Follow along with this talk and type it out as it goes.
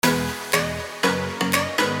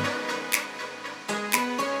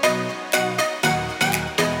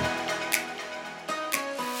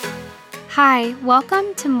Hi,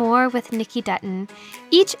 welcome to More with Nikki Dutton.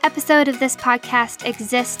 Each episode of this podcast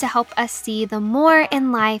exists to help us see the more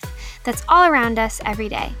in life that's all around us every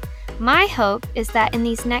day. My hope is that in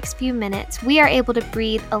these next few minutes, we are able to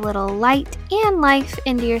breathe a little light and life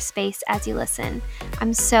into your space as you listen.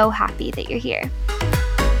 I'm so happy that you're here.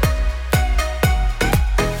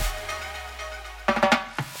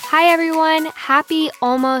 Hi everyone, happy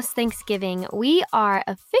almost Thanksgiving. We are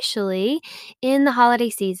officially in the holiday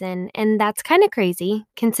season, and that's kind of crazy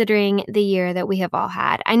considering the year that we have all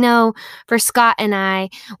had. I know for Scott and I,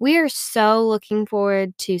 we are so looking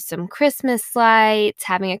forward to some Christmas lights,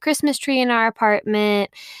 having a Christmas tree in our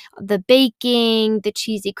apartment, the baking, the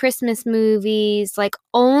cheesy Christmas movies, like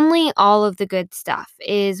only all of the good stuff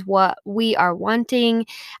is what we are wanting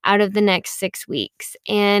out of the next 6 weeks.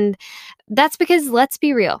 And that's because, let's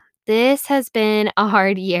be real, this has been a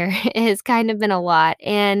hard year. It has kind of been a lot.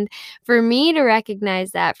 And for me to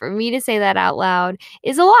recognize that, for me to say that out loud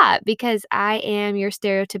is a lot because I am your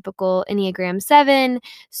stereotypical Enneagram 7,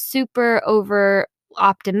 super over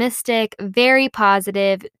optimistic, very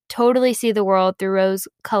positive, totally see the world through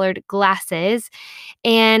rose-colored glasses.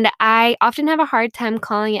 And I often have a hard time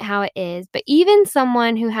calling it how it is. But even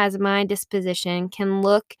someone who has my disposition can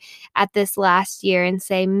look at this last year and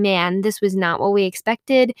say, man, this was not what we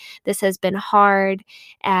expected. This has been hard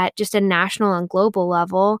at just a national and global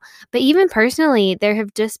level. But even personally, there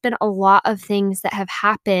have just been a lot of things that have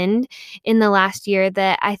happened in the last year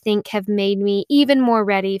that I think have made me even more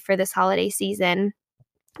ready for this holiday season.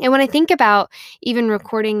 And when I think about even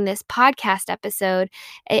recording this podcast episode,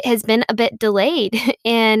 it has been a bit delayed.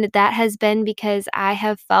 And that has been because I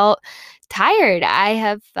have felt tired. I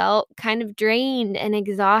have felt kind of drained and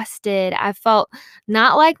exhausted. I felt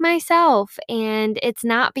not like myself. And it's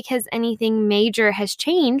not because anything major has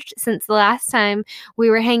changed since the last time we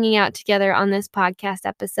were hanging out together on this podcast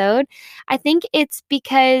episode. I think it's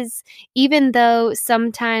because even though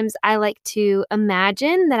sometimes I like to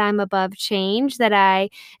imagine that I'm above change, that I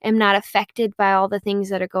am not affected by all the things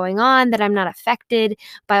that are going on, that I'm not affected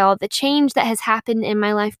by all the change that has happened in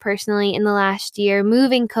my life personally in the last year,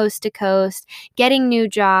 moving coast to coast, getting new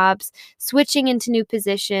jobs, switching into new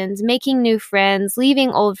positions, making new friends,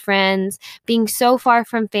 leaving old friends, being so far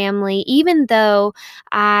from family. Even though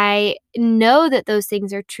I know that those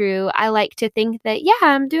things are true, I like to think that, yeah,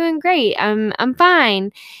 I'm doing great. I'm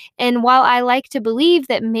fine. And while I like to believe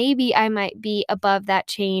that maybe I might be above that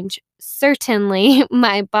change, certainly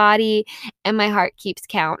my body and my heart keeps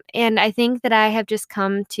count. And I think that I have just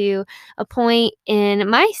come to a point in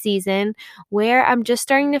my season where I'm just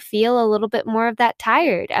starting to feel a little bit more of that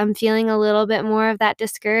tired. I'm feeling a little bit more of that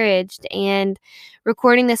discouraged. And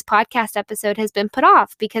recording this podcast episode has been put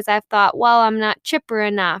off because I've thought, well, I'm not chipper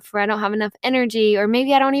enough, or I don't have enough energy, or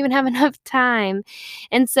maybe I don't even have enough time.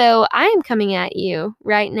 And so I'm coming at you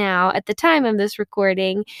right now at the time of this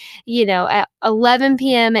recording, at 11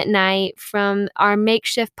 p.m. at night from our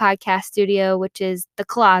makeshift podcast studio, which is the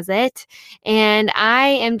closet. And I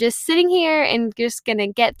am just sitting here and just going to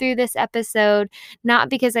get through this episode, not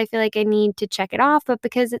because I feel like I need to check it off, but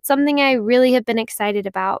because it's something I really have been excited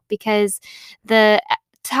about, because the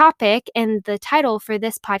topic and the title for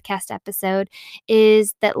this podcast episode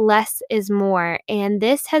is that less is more. And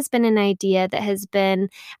this has been an idea that has been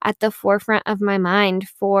at the forefront of my mind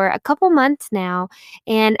for a couple months now.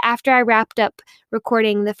 And after I wrapped up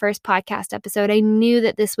recording the first podcast episode, I knew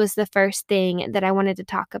that this was the first thing that I wanted to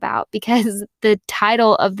talk about, because the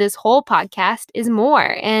title of this whole podcast is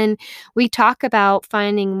More. And we talk about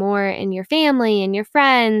finding more in your family and your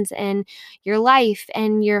friends and your life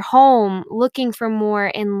and your home, looking for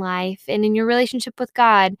more in life and in your relationship with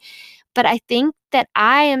God. But I think that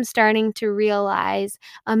I am starting to realize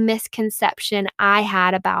a misconception I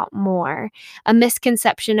had about more, a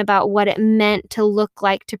misconception about what it meant to look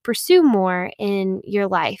like to pursue more in your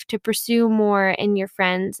life, to pursue more in your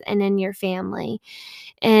friends and in your family.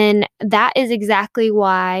 And that is exactly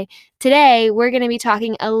why today we're going to be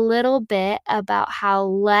talking a little bit about how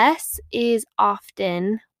less is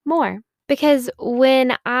often more. Because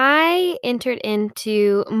when I entered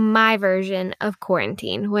into my version of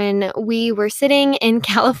quarantine, when we were sitting in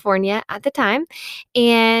California at the time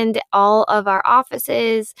and all of our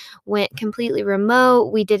offices went completely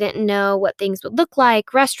remote, we didn't know what things would look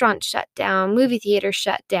like, restaurants shut down, movie theaters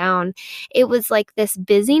shut down. It was like this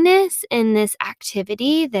busyness and this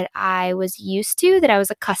activity that I was used to, that I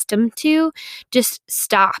was accustomed to, just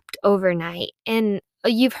stopped overnight. And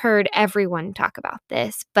you've heard everyone talk about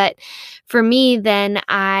this, but for me, then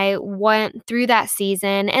I went through that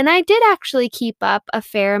season and I did actually keep up a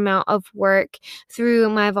fair amount of work through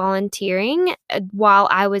my volunteering while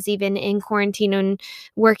I was even in quarantine and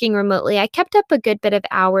working remotely. I kept up a good bit of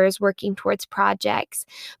hours working towards projects,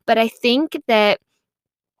 but I think that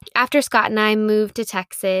after Scott and I moved to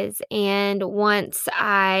Texas, and once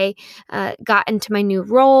I got into my new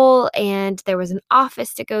role, and there was an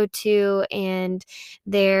office to go to, and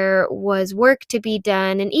there was work to be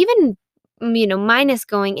done, and even minus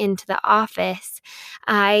going into the office,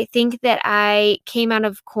 I think that I came out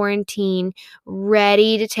of quarantine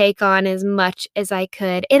ready to take on as much as I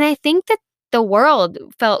could. And I think that the world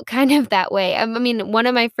felt kind of that way. I mean, one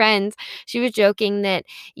of my friends, she was joking that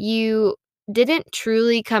you didn't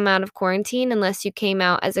truly come out of quarantine unless you came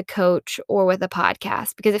out as a coach or with a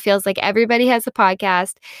podcast, because it feels like everybody has a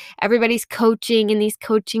podcast, everybody's coaching in these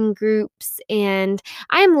coaching groups, and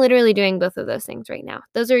I am literally doing both of those things right now.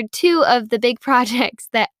 Those are two of the big projects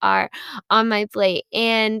that are on my plate,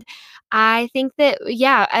 and I think that,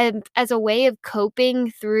 yeah, as a way of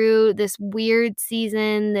coping through this weird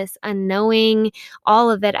season, this unknowing,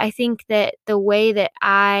 all of it, I think that the way that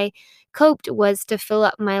I coped was to fill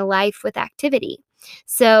up my life with activity.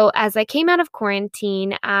 So as I came out of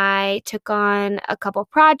quarantine, I took on a couple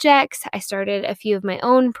projects. I started a few of my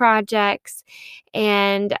own projects,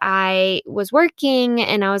 and I was working,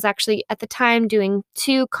 and I was actually at the time doing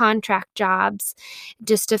 2 contract jobs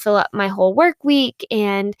just to fill up my whole work week.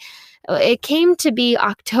 And it came to be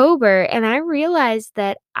October, and I realized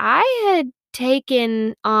that I had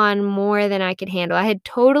taken on more than I could handle. I had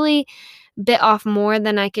totally bit off more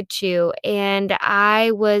than I could chew, and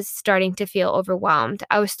I was starting to feel overwhelmed.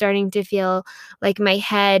 I was starting to feel like my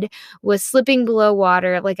head was slipping below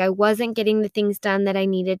water, like I wasn't getting the things done that I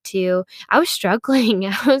needed to. I was struggling.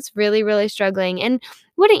 I was really, really struggling. And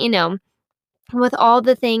wouldn't you know, with all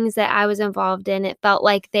the things that I was involved in, it felt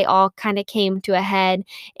like they all kind of came to a head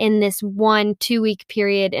in this 1-2 week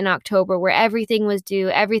period in October where everything was due,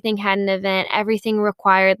 everything had an event, everything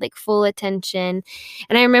required like full attention.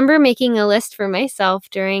 And I remember making a list for myself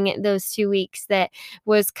during those 2 weeks that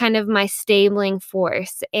was kind of my stabling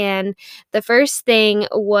force. And the first thing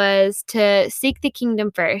was to seek the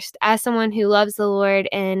kingdom first. As someone who loves the Lord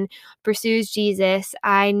and pursues Jesus,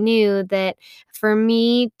 I knew that for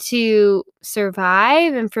me to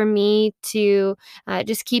survive and for me to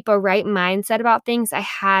just keep a right mindset about things, I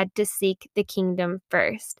had to seek the kingdom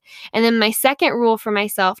first. And then my second rule for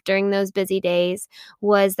myself during those busy days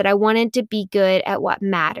was that I wanted to be good at what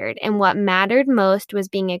mattered. And what mattered most was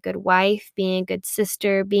being a good wife, being a good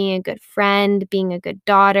sister, being a good friend, being a good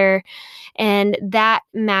daughter. And that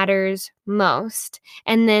matters most.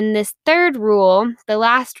 And then this third rule, the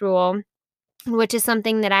last rule, which is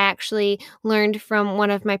something that I actually learned from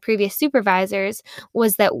one of my previous supervisors,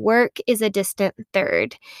 was that work is a distant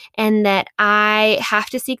third, and that I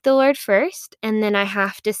have to seek the Lord first, and then I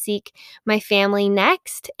have to seek my family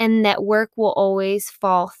next, and that work will always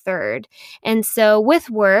fall third. And so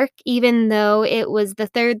with work, even though it was the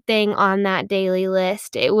third thing on that daily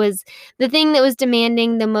list, it was the thing that was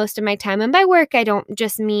demanding the most of my time. And by work, I don't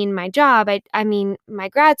just mean my job, I mean my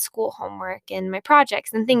grad school homework and my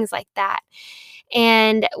projects and things like that.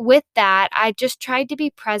 And with that, I just tried to be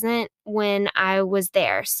present when I was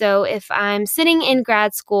there. So if I'm sitting in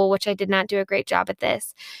grad school, which I did not do a great job at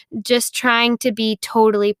this, just trying to be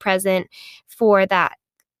totally present for that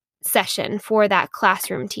session, for that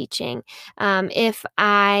classroom teaching. If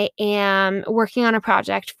I am working on a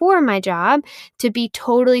project for my job, to be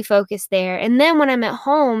totally focused there. And then when I'm at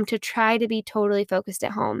home, to try to be totally focused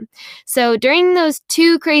at home. So during those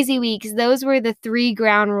 2 crazy weeks, those were the 3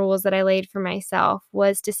 ground rules that I laid for myself: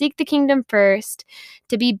 was to seek the kingdom first,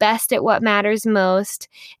 to be best at what matters most,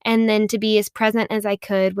 and then to be as present as I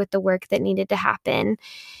could with the work that needed to happen.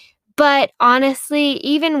 But honestly,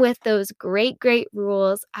 even with those great, great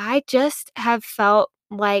rules, I just have felt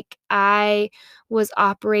like I was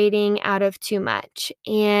operating out of too much.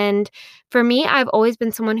 And for me, I've always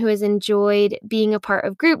been someone who has enjoyed being a part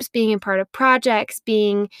of groups, being a part of projects,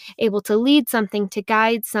 being able to lead something, to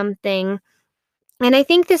guide something. And I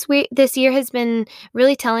think this year has been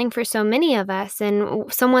really telling for so many of us.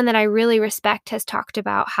 And someone that I really respect has talked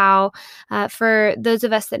about how, for those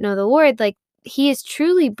of us that know the Lord, like, He is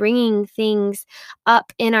truly bringing things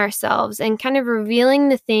up in ourselves and kind of revealing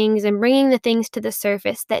the things and bringing the things to the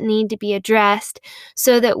surface that need to be addressed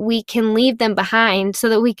so that we can leave them behind, so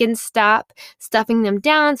that we can stop stuffing them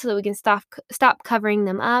down, so that we can stop covering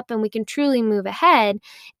them up, and we can truly move ahead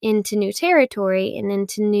into new territory and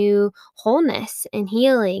into new wholeness and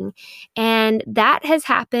healing. And that has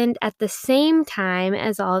happened at the same time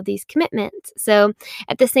as all of these commitments. So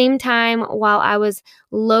at the same time, while I was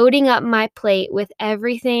loading up my plate with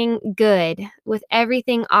everything good, with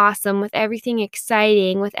everything awesome, with everything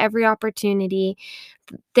exciting, with every opportunity,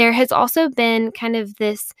 there has also been kind of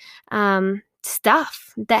this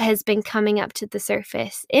stuff that has been coming up to the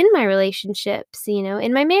surface in my relationships,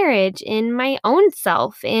 in my marriage, in my own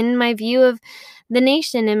self, in my view of the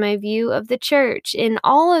nation, in my view of the church. In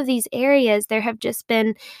all of these areas, there have just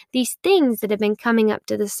been these things that have been coming up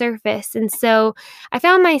to the surface. And so I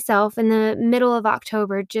found myself in the middle of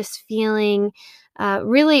October just feeling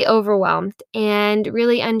really overwhelmed and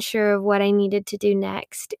really unsure of what I needed to do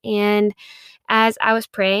next. And as I was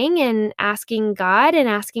praying and asking God and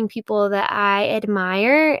asking people that I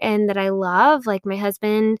admire and that I love, like my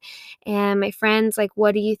husband and my friends, like,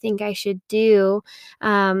 what do you think I should do?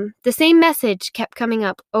 The same message kept coming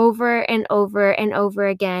up over and over and over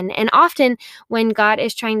again. And often when God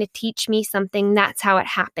is trying to teach me something, that's how it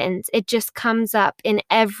happens. It just comes up in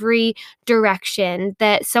every direction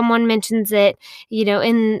that someone mentions it,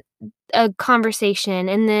 in a conversation,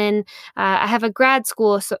 and then I have a grad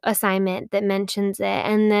school assignment that mentions it,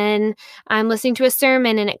 and then I'm listening to a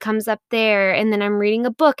sermon and it comes up there, and then I'm reading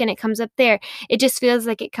a book and it comes up there. It just feels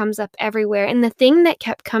like it comes up everywhere. And the thing that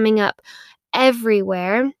kept coming up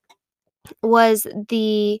everywhere was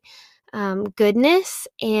the goodness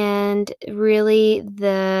and really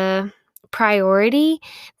the priority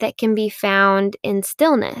that can be found in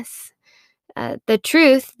stillness. The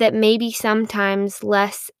truth that maybe sometimes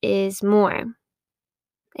less is more.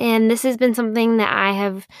 And this has been something that I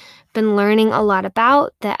have been learning a lot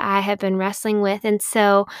about, that I have been wrestling with. And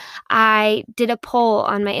so I did a poll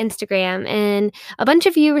on my Instagram, and a bunch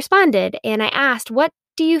of you responded. And I asked, what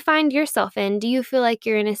do you find yourself in? Do you feel like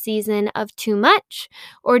you're in a season of too much?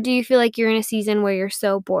 Or do you feel like you're in a season where you're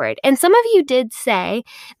so bored? And some of you did say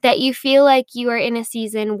that you feel like you are in a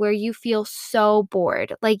season where you feel so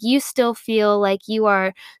bored. Like you still feel like you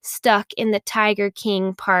are stuck in the Tiger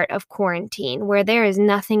King part of quarantine, where there is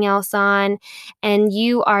nothing else on and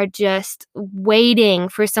you are just waiting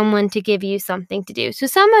for someone to give you something to do. So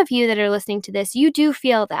some of you that are listening to this, you do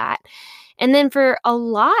feel that. And then for a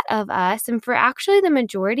lot of us, and for actually the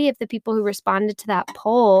majority of the people who responded to that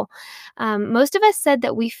poll, most of us said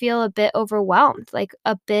that we feel a bit overwhelmed, like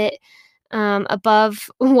a bit above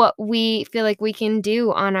what we feel like we can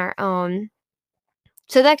do on our own.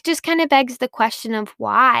 So that just kind of begs the question of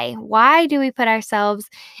why? Why do we put ourselves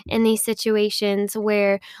in these situations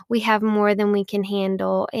where we have more than we can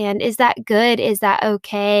handle? And is that good? Is that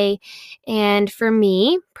okay? And for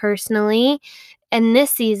me personally, in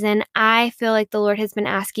this season, I feel like the Lord has been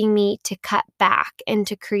asking me to cut back and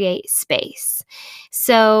to create space.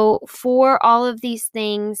 So for all of these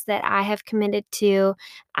things that I have committed to,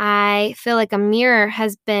 I feel like a mirror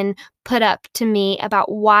has been put up to me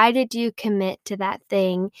about why did you commit to that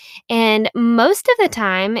thing? And most of the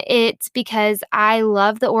time, it's because I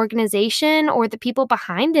love the organization or the people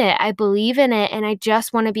behind it. I believe in it and I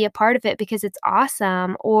just want to be a part of it because it's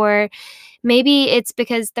awesome. Or maybe it's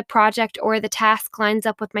because the project or the task lines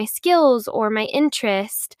up with my skills or my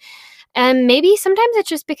interest. And maybe sometimes it's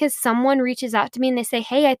just because someone reaches out to me and they say,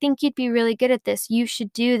 hey, I think you'd be really good at this. You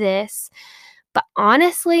should do this. But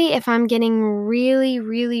honestly, if I'm getting really,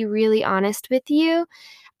 really, really honest with you,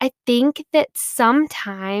 I think that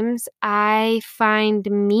sometimes I find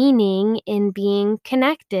meaning in being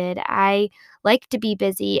connected. I like to be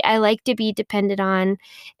busy. I like to be depended on.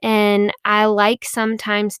 And I like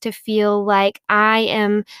sometimes to feel like I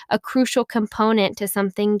am a crucial component to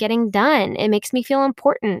something getting done. It makes me feel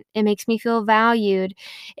important. It makes me feel valued.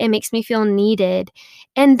 It makes me feel needed.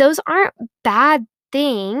 And those aren't bad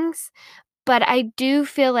things. But I do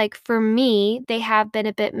feel like for me, they have been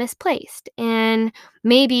a bit misplaced. And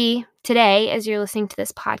maybe today, as you're listening to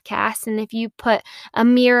this podcast, and if you put a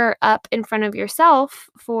mirror up in front of yourself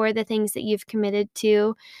for the things that you've committed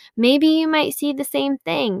to, maybe you might see the same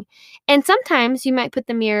thing. And sometimes you might put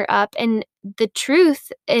the mirror up and the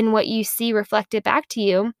truth in what you see reflected back to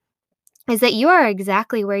you is that you are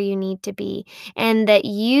exactly where you need to be and that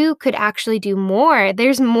you could actually do more.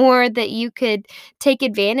 There's more that you could take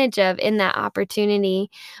advantage of in that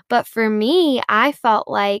opportunity. But for me, I felt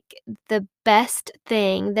like the best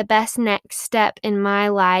thing, the best next step in my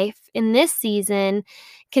life in this season,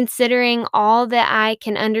 considering all that I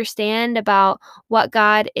can understand about what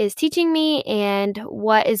God is teaching me and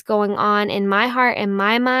what is going on in my heart and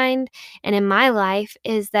my mind and in my life,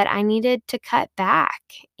 is that I needed to cut back.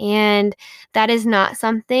 And that is not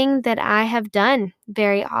something that I have done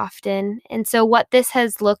very often. And so what this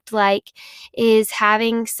has looked like is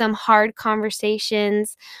having some hard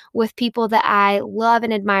conversations with people that I love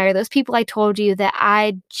and admire, those people I told you that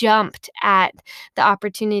I jumped at the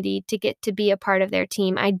opportunity to get to be a part of their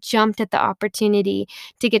team. I jumped at the opportunity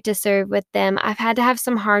to get to serve with them. I've had to have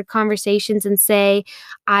some hard conversations and say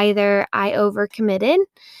either I overcommitted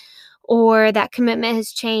or that commitment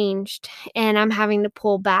has changed and I'm having to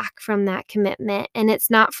pull back from that commitment. And it's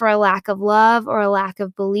not for a lack of love or a lack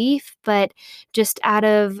of belief, but just out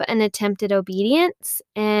of an attempt at obedience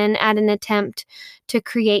and at an attempt to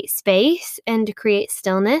create space and to create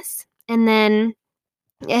stillness. And then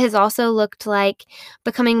it has also looked like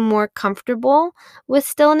becoming more comfortable with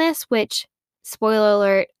stillness, which, spoiler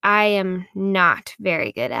alert, I am not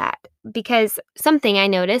very good at. Because something I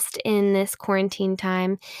noticed in this quarantine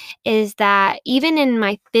time is that even in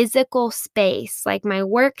my physical space, like my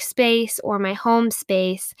workspace or my home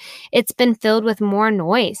space, it's been filled with more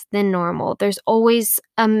noise than normal. There's always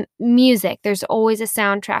music, there's always a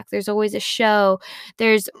soundtrack, there's always a show,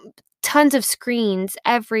 there's tons of screens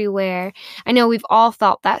everywhere. I know we've all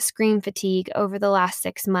felt that screen fatigue over the last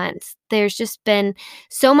 6 months. There's just been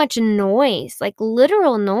so much noise, like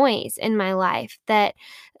literal noise in my life, that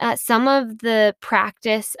some of the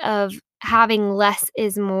practice of having less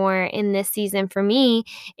is more in this season for me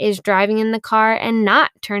is driving in the car and not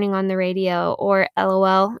turning on the radio, or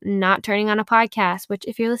LOL, not turning on a podcast, which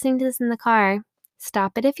if you're listening to this in the car,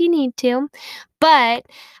 stop it if you need to. But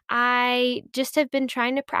I just have been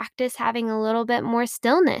trying to practice having a little bit more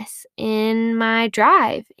stillness in my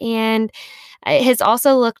drive. And it has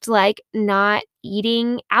also looked like not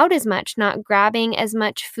eating out as much, not grabbing as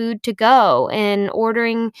much food to go and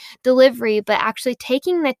ordering delivery, but actually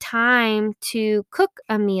taking the time to cook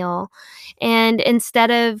a meal. And instead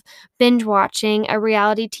of binge watching a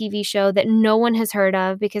reality TV show that no one has heard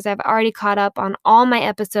of, because I've already caught up on all my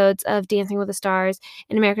episodes of Dancing with the Stars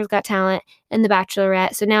and America's Got Talent and The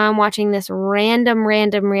Bachelorette. So now I'm watching this random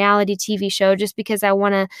reality TV show just because I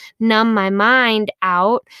want to numb my mind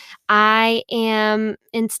out. I am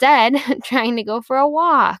instead trying to go for a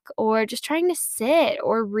walk or just trying to sit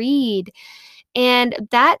or read. And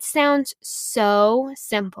that sounds so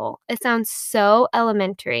simple. It sounds so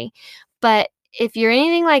elementary. But if you're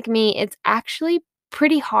anything like me, it's actually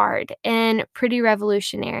pretty hard and pretty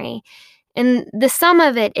revolutionary. And the sum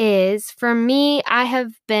of it is, for me, I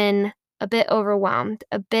have been a bit overwhelmed,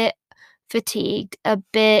 a bit fatigued, a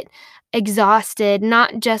bit exhausted,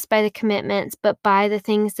 not just by the commitments, but by the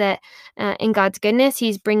things that in God's goodness,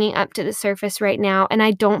 He's bringing up to the surface right now. And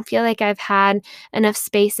I don't feel like I've had enough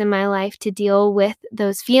space in my life to deal with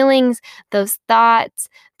those feelings, those thoughts,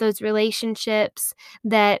 those relationships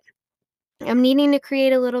that I'm needing to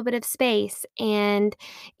create a little bit of space. And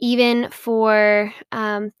even for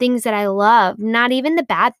things that I love, not even the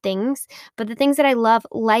bad things, but the things that I love,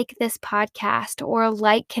 like this podcast, or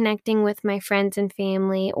like connecting with my friends and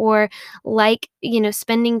family, or like,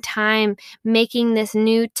 spending time making this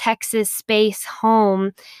new Texas space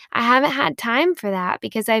home. I haven't had time for that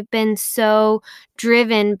because I've been so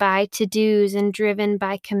driven by to-dos and driven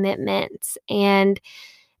by commitments. And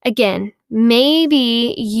again,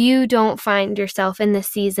 maybe you don't find yourself in this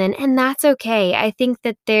season, and that's okay. I think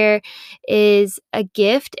that there is a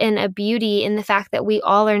gift and a beauty in the fact that we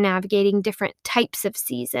all are navigating different types of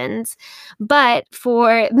seasons. But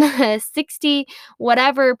for the 60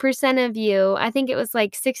 whatever percent of you, I think it was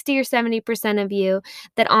like 60 or 70% of you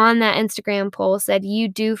that on that Instagram poll said you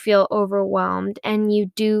do feel overwhelmed and you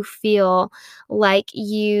do feel like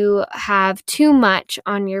you have too much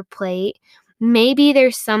on your plate. Maybe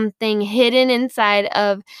there's something hidden inside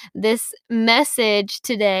of this message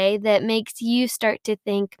today that makes you start to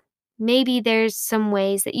think maybe there's some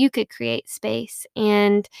ways that you could create space.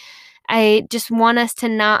 And I just want us to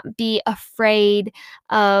not be afraid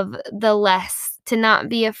of the less, to not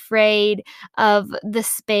be afraid of the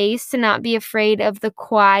space, to not be afraid of the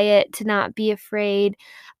quiet, to not be afraid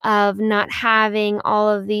of not having all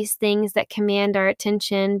of these things that command our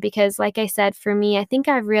attention. Because like I said, for me, I think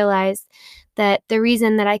I've realized that the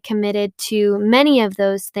reason that I committed to many of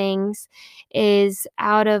those things is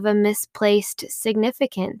out of a misplaced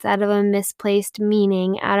significance, out of a misplaced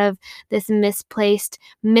meaning, out of this misplaced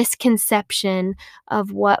misconception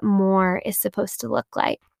of what more is supposed to look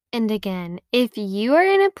like. And again, if you are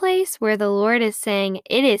in a place where the Lord is saying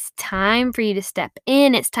it is time for you to step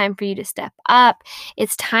in, it's time for you to step up,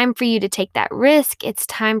 it's time for you to take that risk, it's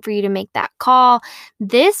time for you to make that call,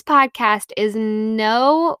 this podcast is in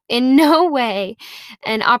no way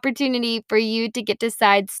an opportunity for you to get to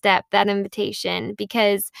sidestep that invitation,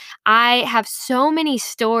 because I have so many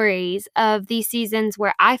stories of these seasons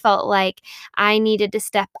where I felt like I needed to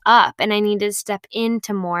step up and I needed to step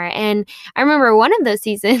into more. And I remember one of those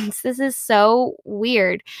seasons, this is so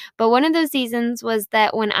weird, but one of those seasons was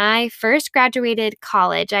that when I first graduated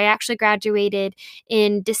college, I actually graduated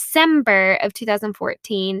in December of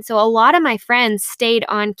 2014. So a lot of my friends stayed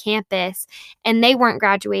on campus and they weren't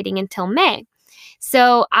graduating until May.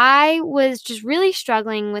 So I was just really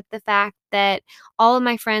struggling with the fact that all of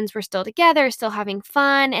my friends were still together, still having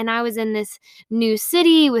fun, and I was in this new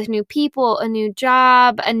city with new people, a new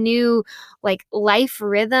job, a new life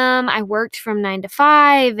rhythm. I worked from 9 to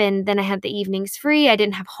 5 and then I had the evenings free. I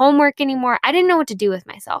didn't have homework anymore. I didn't know what to do with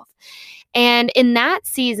myself. And in that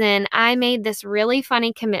season, I made this really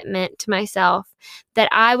funny commitment to myself that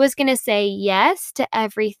I was going to say yes to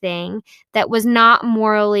everything that was not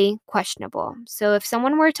morally questionable. So if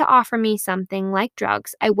someone were to offer me something like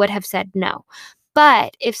drugs, I would have said no.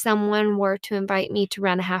 But if someone were to invite me to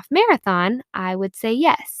run a half marathon, I would say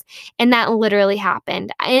yes. And that literally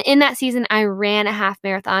happened. In that season, I ran a half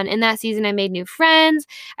marathon. In that season, I made new friends.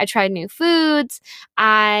 I tried new foods.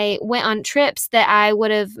 I went on trips that I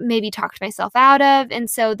would have maybe talked myself out of. And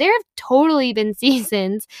so there have totally been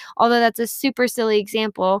seasons, although that's a super silly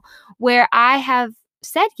example, where I have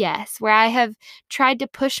said yes, where I have tried to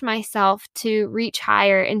push myself to reach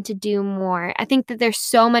higher and to do more. I think that there's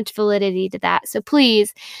so much validity to that. So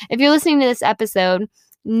please, if you're listening to this episode,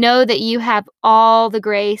 know that you have all the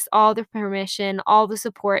grace, all the permission, all the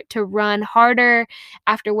support to run harder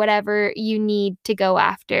after whatever you need to go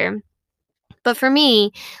after. But for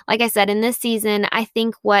me, like I said, in this season, I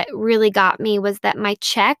think what really got me was that my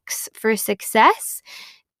checks for success,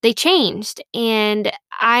 they changed. And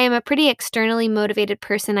I am a pretty externally motivated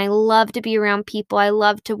person. I love to be around people. I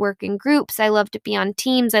love to work in groups. I love to be on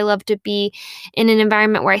teams. I love to be in an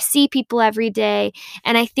environment where I see people every day.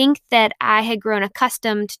 And I think that I had grown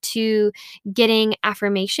accustomed to getting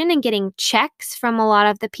affirmation and getting checks from a lot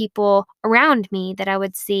of the people around me that I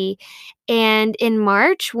would see. And in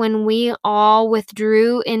March, when we all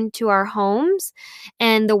withdrew into our homes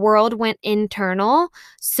and the world went internal,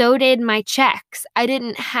 so did my checks. I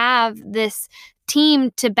didn't have this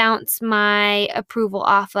team to bounce my approval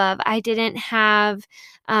off of. I didn't have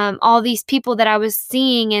all these people that I was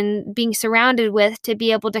seeing and being surrounded with to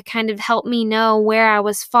be able to kind of help me know where I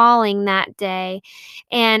was falling that day.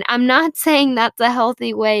 And I'm not saying that's a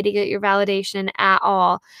healthy way to get your validation at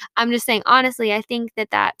all. I'm just saying, honestly, I think that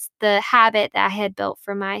that's the habit that I had built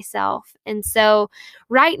for myself. And so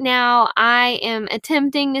right now, I am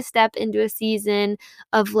attempting to step into a season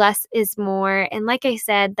of less is more. And like I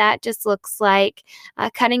said, that just looks like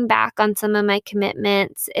cutting back on some of my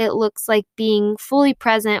commitments. It looks like being fully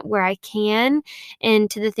present where I can and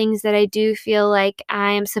to the things that I do feel like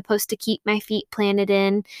I am supposed to keep my feet planted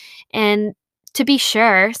in. And to be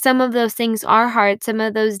sure, some of those things are hard. Some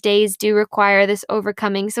of those days do require this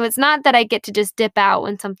overcoming. So it's not that I get to just dip out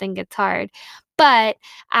when something gets hard. But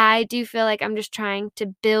I do feel like I'm just trying to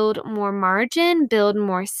build more margin, build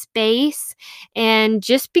more space, and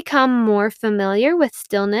just become more familiar with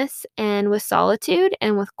stillness and with solitude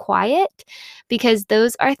and with quiet, because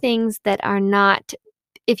those are things that are not,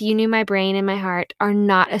 if you knew my brain and my heart, are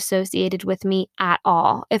not associated with me at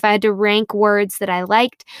all. If I had to rank words that I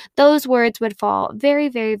liked, those words would fall very,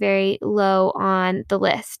 very, very low on the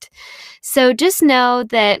list. So just know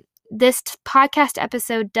that this podcast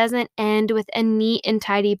episode doesn't end with a neat and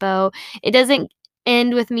tidy bow. It doesn't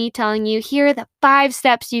end with me telling you, here are the 5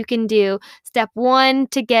 steps you can do. Step 1,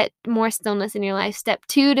 to get more stillness in your life. Step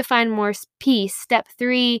 2, to find more peace. Step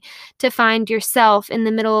 3, to find yourself in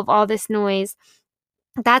the middle of all this noise.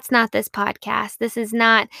 That's not this podcast. This is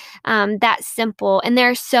not that simple. And there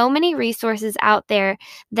are so many resources out there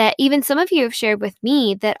that even some of you have shared with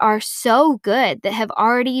me that are so good, that have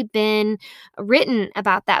already been written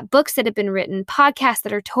about that, books that have been written, podcasts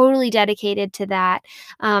that are totally dedicated to that,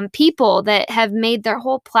 people that have made their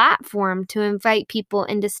whole platform to invite people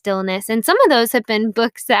into stillness. And some of those have been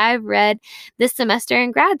books that I've read this semester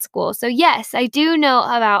in grad school. So yes, I do know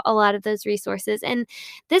about a lot of those resources. And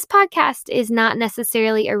this podcast is not necessarily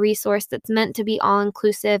a resource that's meant to be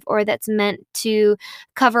all-inclusive or that's meant to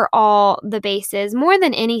cover all the bases. More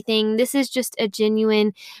than anything, this is just a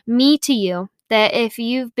genuine me to you, that if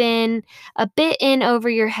you've been a bit in over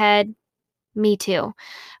your head, me too.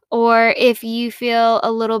 Or if you feel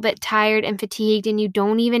a little bit tired and fatigued and you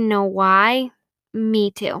don't even know why,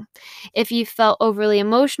 me too. If you felt overly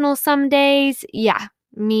emotional some days, yeah,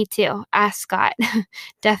 me too. Ask Scott.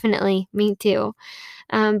 Definitely, me too.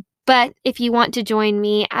 But if you want to join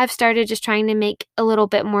me, I've started just trying to make a little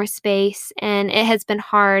bit more space, and it has been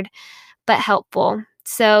hard but helpful.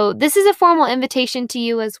 So, this is a formal invitation to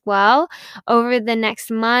you as well over the next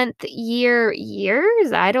month,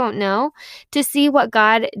 years, I don't know, to see what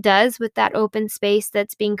God does with that open space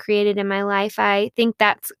that's being created in my life. I think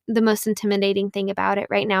that's the most intimidating thing about it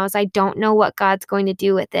right now is I don't know what God's going to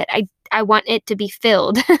do with it. I want it to be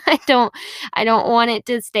filled. I don't want it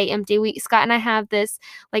to stay empty. Scott and I have this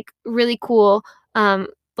like really cool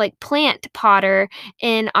like plant potter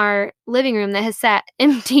in our living room that has sat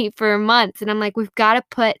empty for months. And I'm like, we've got to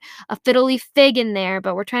put a fiddle leaf fig in there,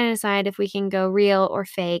 but we're trying to decide if we can go real or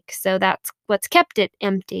fake. So that's what's kept it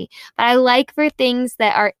empty. But I like for things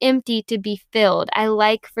that are empty to be filled. I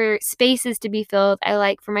like for spaces to be filled. I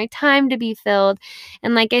like for my time to be filled.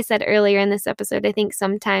 And like I said earlier in this episode, I think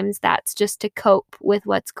sometimes that's just to cope with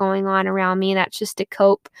what's going on around me. That's just to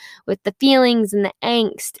cope with the feelings and the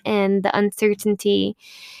angst and the uncertainty.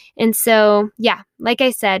 And so, yeah, like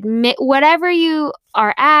I said, whatever you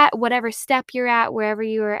are at, whatever step you're at, wherever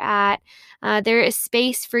you are at, there is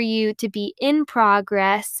space for you to be in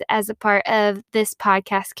progress as a part of this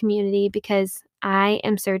podcast community because I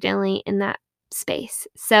am certainly in that space.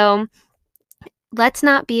 So let's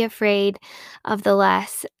not be afraid of the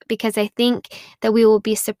less because I think that we will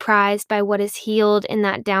be surprised by what is healed in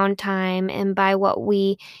that downtime and by what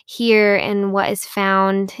we hear and what is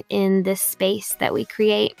found in this space that we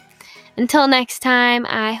create. Until next time,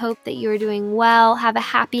 I hope that you are doing well. Have a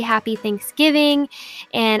happy Thanksgiving.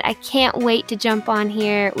 And I can't wait to jump on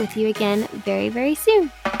here with you again very, very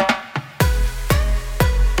soon.